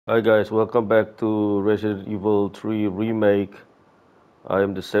Hi guys, welcome back to Resident Evil 3 Remake. I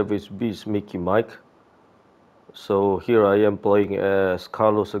am the Savage Beast Mickey Mike. So here I am playing as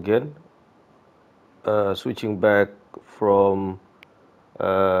Carlos again, switching back from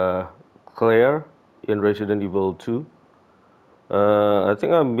uh, Claire in Resident Evil 2. I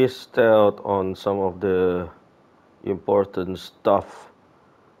think I missed out on some of the important stuff,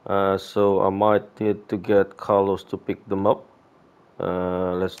 so I might need to get Carlos to pick them up.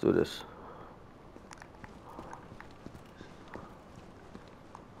 Let's do this.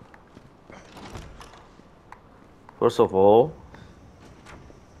 First of all,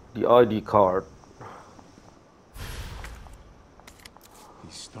 the ID card.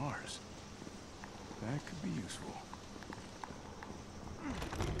 These stars. That could be useful.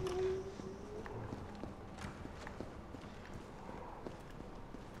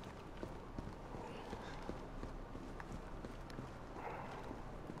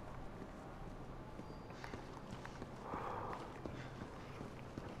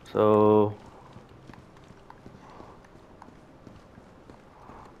 So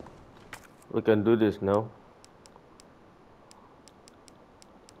we can do this now.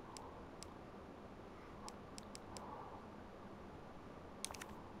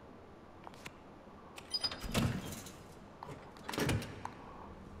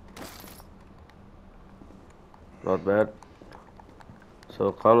 Not bad.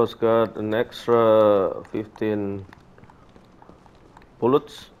 So Carlos got an extra 15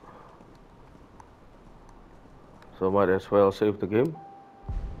 bullets. So might as well save the game.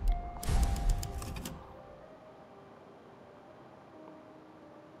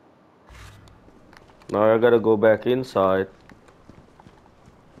 Now I gotta go back inside.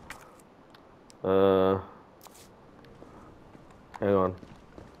 Hang on.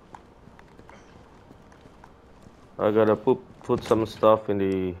 I gotta put some stuff in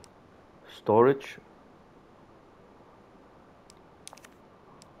the storage.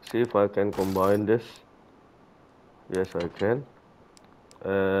 See if I can combine this. Yes, I can.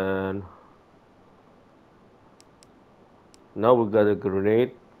 And now we got a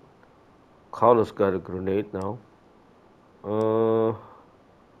grenade. Carlos got a grenade now. I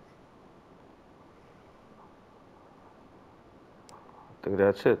think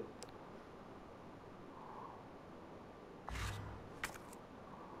that's it.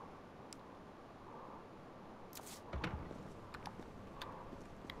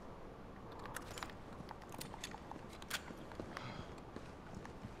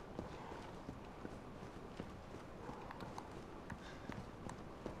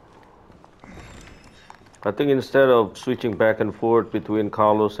 I think instead of switching back and forth between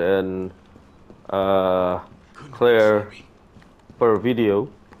Carlos and Claire per video,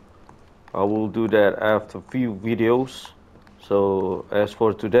 I will do that after few videos. So as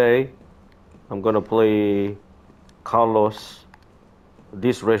for today, I'm gonna play Carlos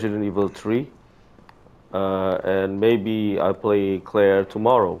this Resident Evil 3, and maybe I play Claire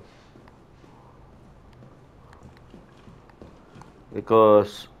tomorrow,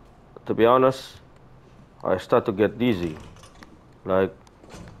 because to be honest, I start to get dizzy, like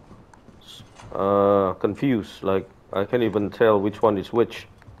confused, like I can't even tell which one is which.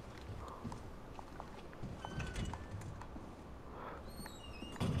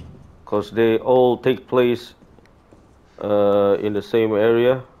 Because they all take place in the same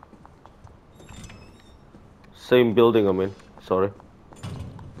area, same building, I mean, sorry.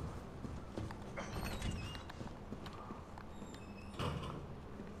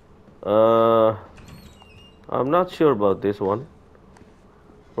 I'm not sure about this one.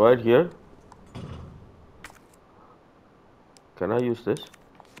 Right here. Can I use this?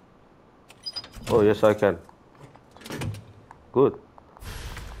 Oh, yes, I can. Good.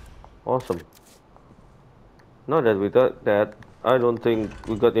 Awesome. Now that we got that, I don't think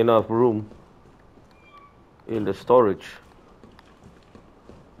we got enough room in the storage.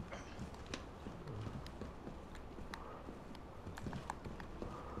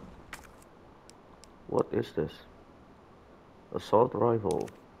 What is this? Assault rifle.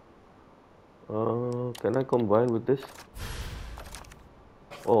 Can I combine with this?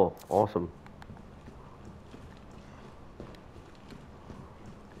 Oh, awesome.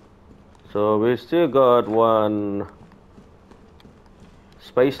 So we still got one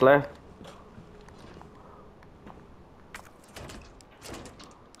space left.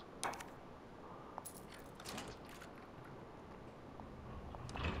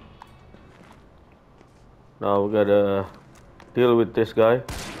 Now we gotta deal with this guy.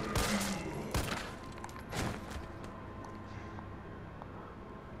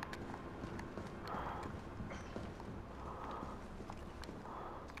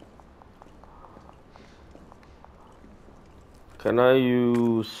 Can I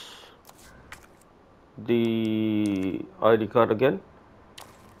use the ID card again?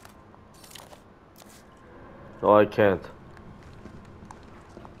 No, I can't.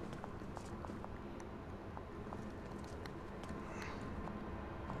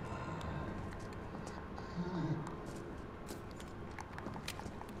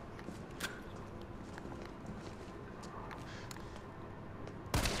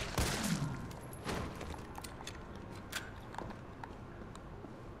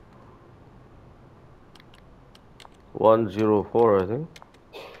 $104, I think.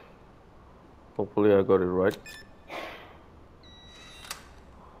 Hopefully I got it right.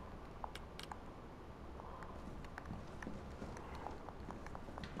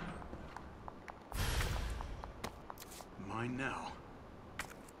 Mine now.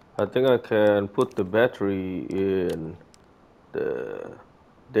 I think I can put the battery in the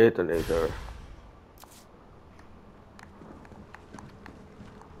detonator.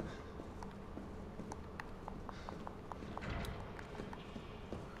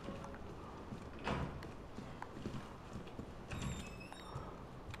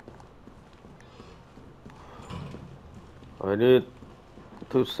 I need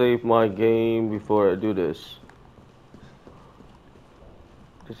to save my game before I do this.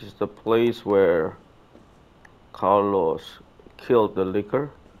 This is the place where Carlos killed the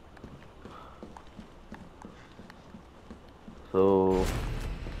liquor. So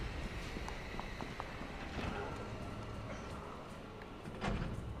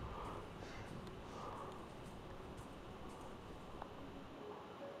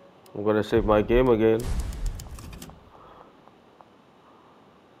I'm gonna save my game again.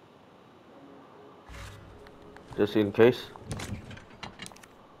 Just in case.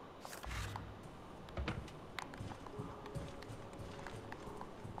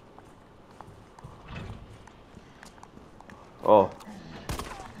 Oh.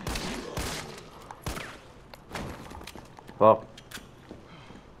 Fuck.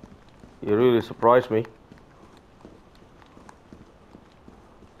 You really surprised me.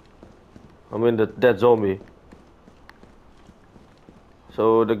 I'm in the dead zombie.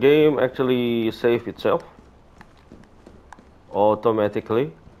 So the game actually saves itself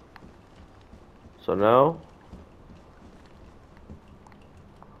automatically. So now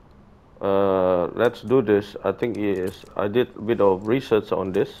let's do this. I think I did a bit of research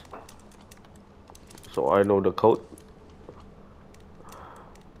on this, so I know the code.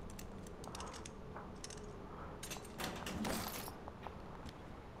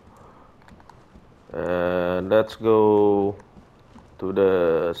 And let's go to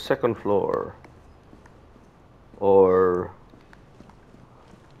the second floor, or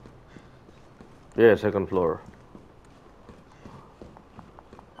yeah, second floor.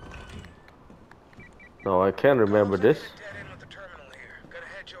 No, I can't remember this.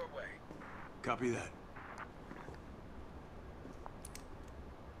 Copy that.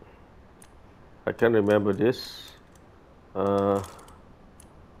 I can't remember this. Oh,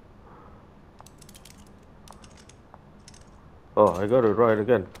 I got it right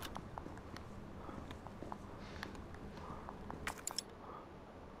again.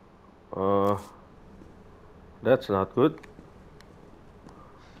 That's not good.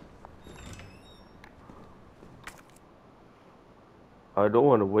 I don't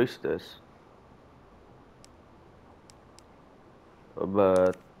want to waste this.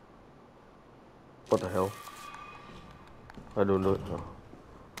 But what the hell? I don't know.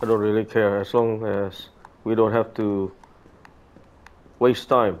 I don't really care as long as we don't have to waste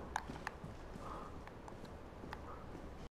time.